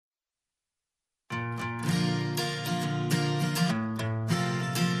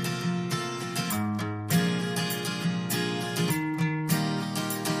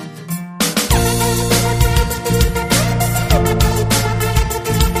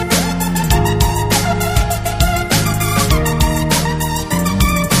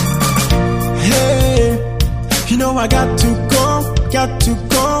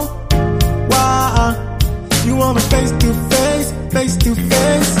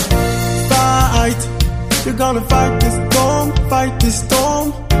gonna fight this storm.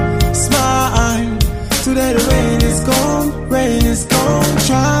 Smile, today the rain is gone.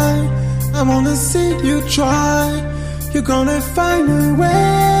 Try, I wanna see you try. You're gonna find a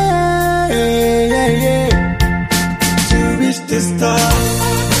way to reach the stars.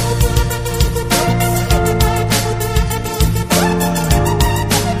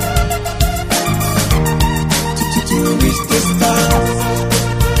 To reach the stars.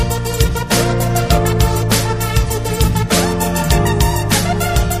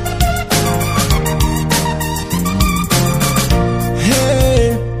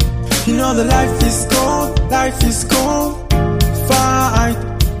 You know that life is cold. Fight,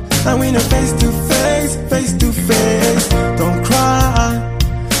 and we know face to face. Don't cry,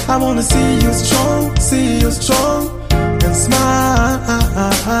 I wanna see you strong, and smile.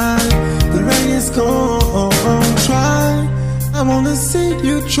 The rain is gone. Try, I wanna see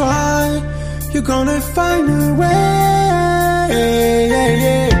you try. You're gonna find a way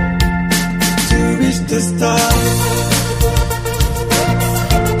to reach the stars.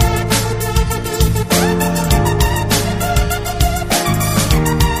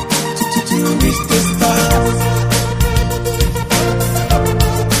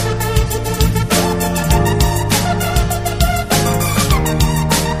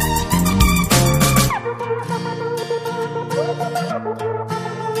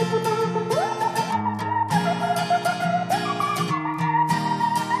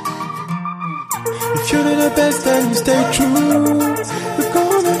 If you do the best and you stay true, you're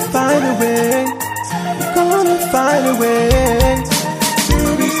gonna find a way. You're gonna find a way to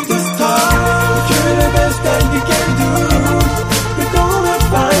reach the stars. If you do the best that you can do, you're gonna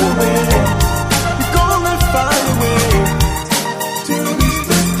find a way. You're gonna find a way to reach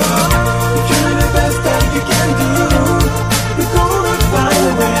the stars. If you do the best that you can do, you're gonna find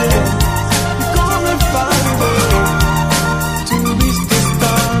a way. You're gonna find a way to reach the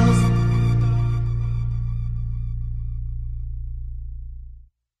stars.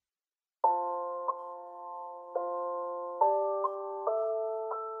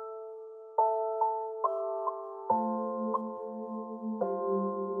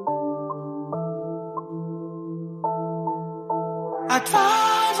 At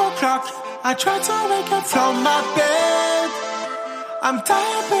 5 o'clock, I try to wake up from my bed. I'm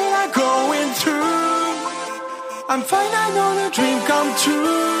tired but I'm going through. I'm fine, I know the dream come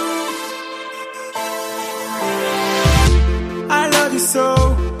true. I love you so,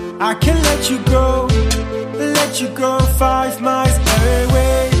 I can't let you go. Let you go 5 miles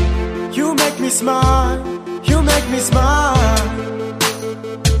away. You make me smile, you make me smile.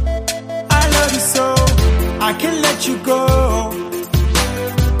 I love you so, I can't let you go.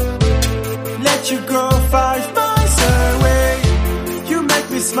 Let you go 5 miles away. You make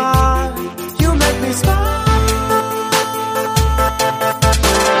me smile, you make me smile.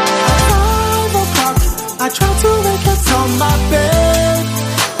 At 5 o'clock, I try to wake up from my bed.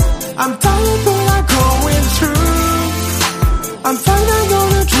 I'm tired but I'm going through. I'm fine, I know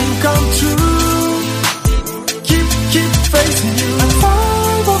the dream come true. Keep facing you. At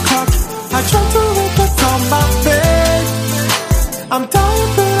 5 o'clock, I try to wake up from my bed. I'm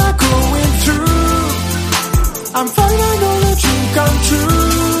tired but I'm going through. I'm fine, I know the dream come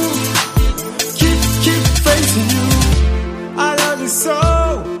true. Keep facing you. I love you so,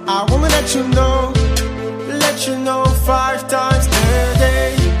 I wanna let you know 5 times a day.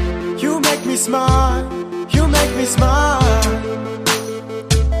 You make me smile, you make me smile.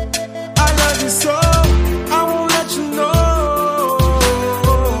 I love you so, I wanna let you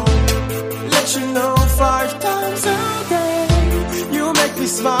know 5 times a day. You make me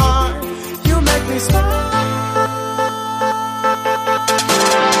smile, you make me smile.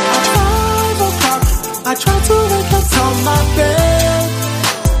 I try to wake up from my bed.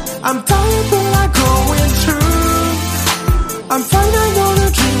 I'm tired but I'm going through. I'm fine, I know the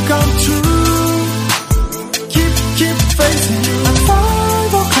dream come true. Keep facing you. At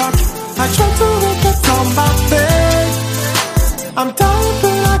 5 o'clock, I try to wake up from my bed. I'm tired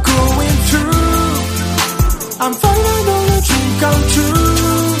but I'm going through. I'm fine, I know the dream come true.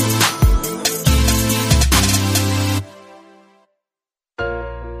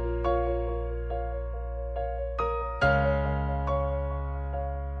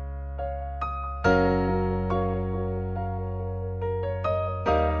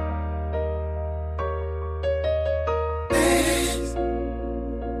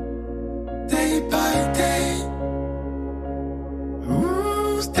 Day by day. Ooh.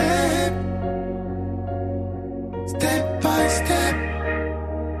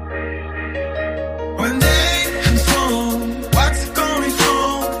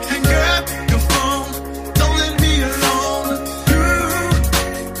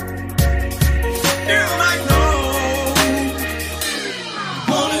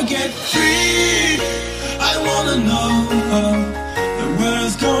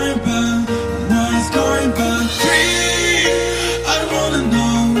 going bad? Why is going bad? Free, I wanna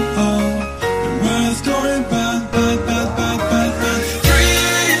know why is going bad, bad, bad, bad, bad, bad.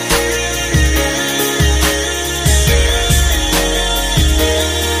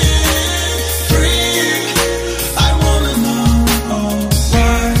 Free, I wanna know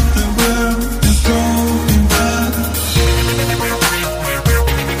why the world is going bad.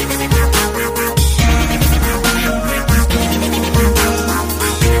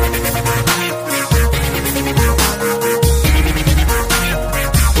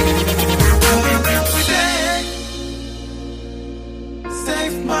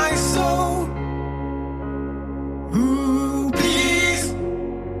 Save my soul. Ooh, please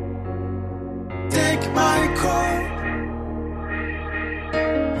take my call.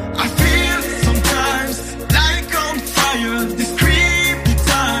 I feel sometimes like on fire. These creepy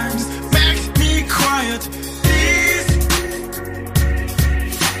times make me quiet. Please,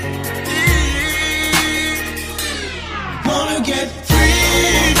 wanna get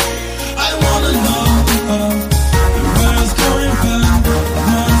free. I wanna know where's going bad,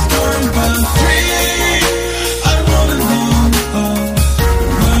 where's going bad. Free, I wanna know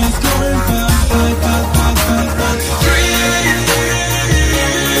where's going bad, bad, bad, bad, bad, bad. Free,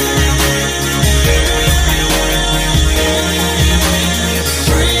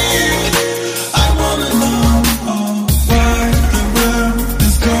 I wanna know why the world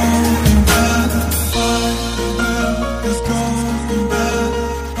is going bad, why the world is going bad,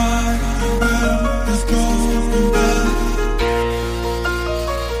 why the world is going bad.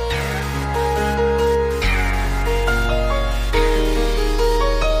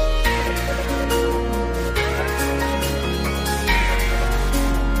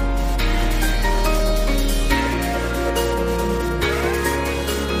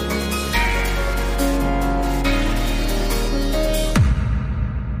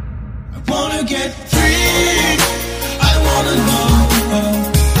 I wanna get free. I wanna know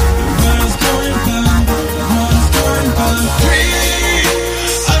where's going bad, where's going bad. Free,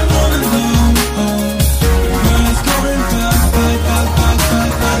 I wanna know where's going bad, bad, bad, bad,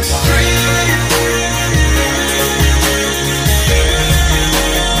 bad, bad. Free,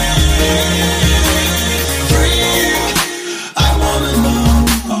 I wanna know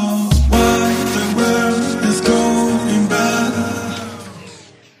why the world is going bad.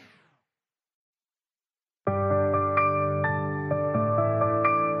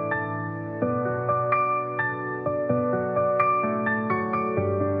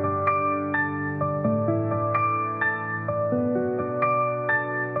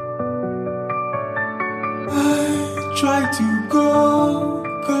 I try to go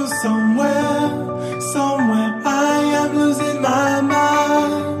somewhere I am losing my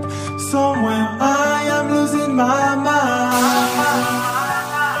mind. Somewhere I am losing my mind.